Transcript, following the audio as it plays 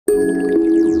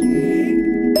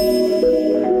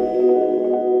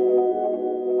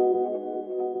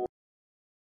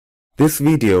This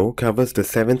video covers the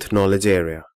 7th knowledge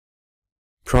area,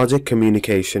 Project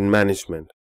Communication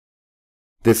Management.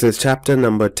 This is chapter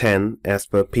number 10 as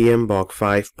per PMBOK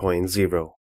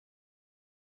 5.0.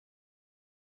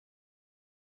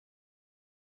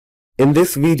 In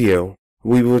this video,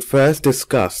 we would first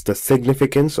discuss the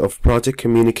significance of project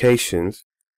communications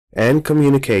and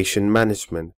communication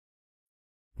management.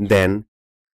 Then,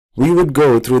 we would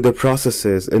go through the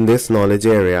processes in this knowledge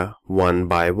area one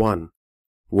by one,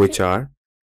 which are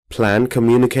Plan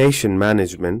Communication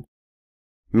Management,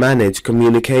 Manage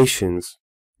Communications,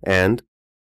 and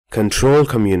Control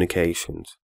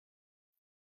Communications.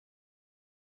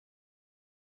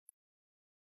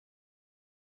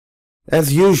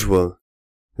 As usual,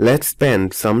 let's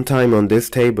spend some time on this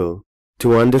table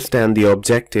to understand the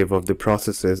objective of the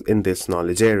processes in this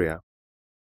knowledge area.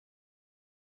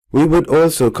 We would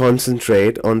also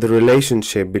concentrate on the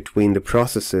relationship between the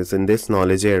processes in this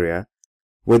knowledge area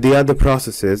with the other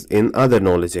processes in other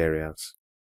knowledge areas.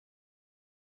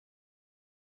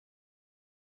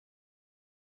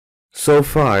 So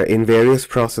far in various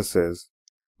processes,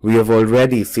 we have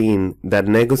already seen that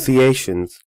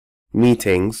negotiations,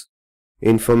 meetings,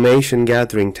 information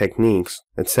gathering techniques,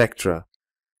 etc.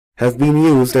 have been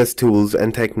used as tools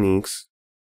and techniques.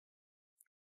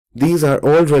 These are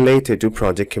all related to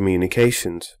project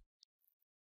communications.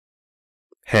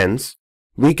 Hence,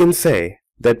 we can say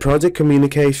that project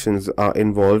communications are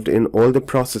involved in all the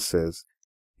processes,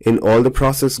 in all the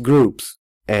process groups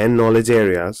and knowledge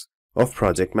areas of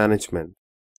project management.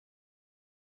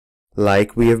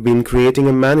 Like we have been creating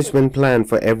a management plan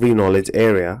for every knowledge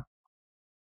area,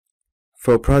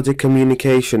 for Project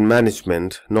Communication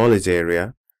Management knowledge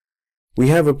area, we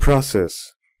have a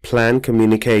process, Plan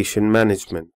Communication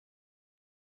Management.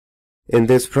 In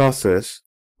this process,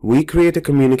 we create a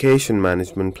communication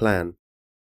management plan.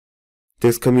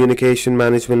 This communication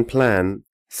management plan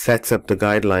sets up the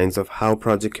guidelines of how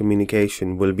project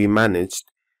communication will be managed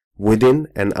within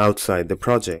and outside the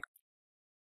project.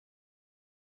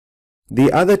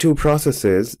 The other two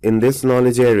processes in this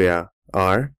knowledge area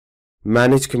are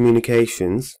Manage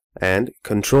Communications and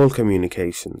Control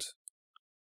Communications.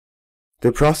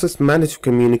 The process Manage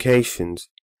Communications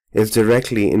is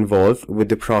directly involved with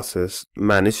the process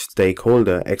Manage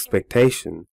Stakeholder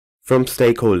Expectation from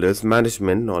Stakeholders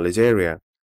Management knowledge area.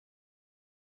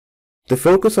 The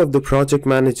focus of the project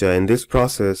manager in this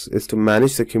process is to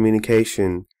manage the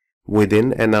communication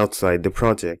within and outside the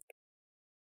project.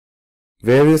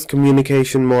 Various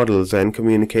communication models and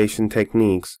communication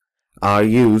techniques are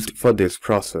used for this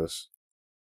process.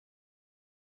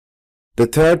 The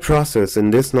third process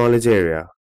in this knowledge area,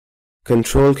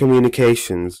 Control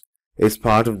Communications, is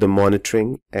part of the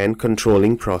monitoring and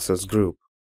controlling process group.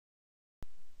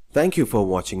 Thank you for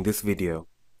watching this video.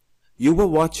 You were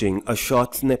watching a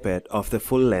short snippet of the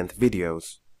full-length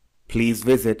videos. Please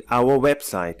visit our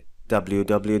website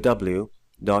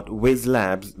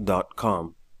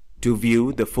www.whizlabs.com to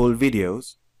view the full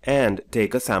videos and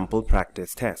take a sample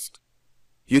practice test.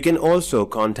 You can also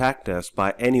contact us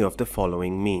by any of the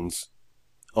following means.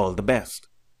 All the best.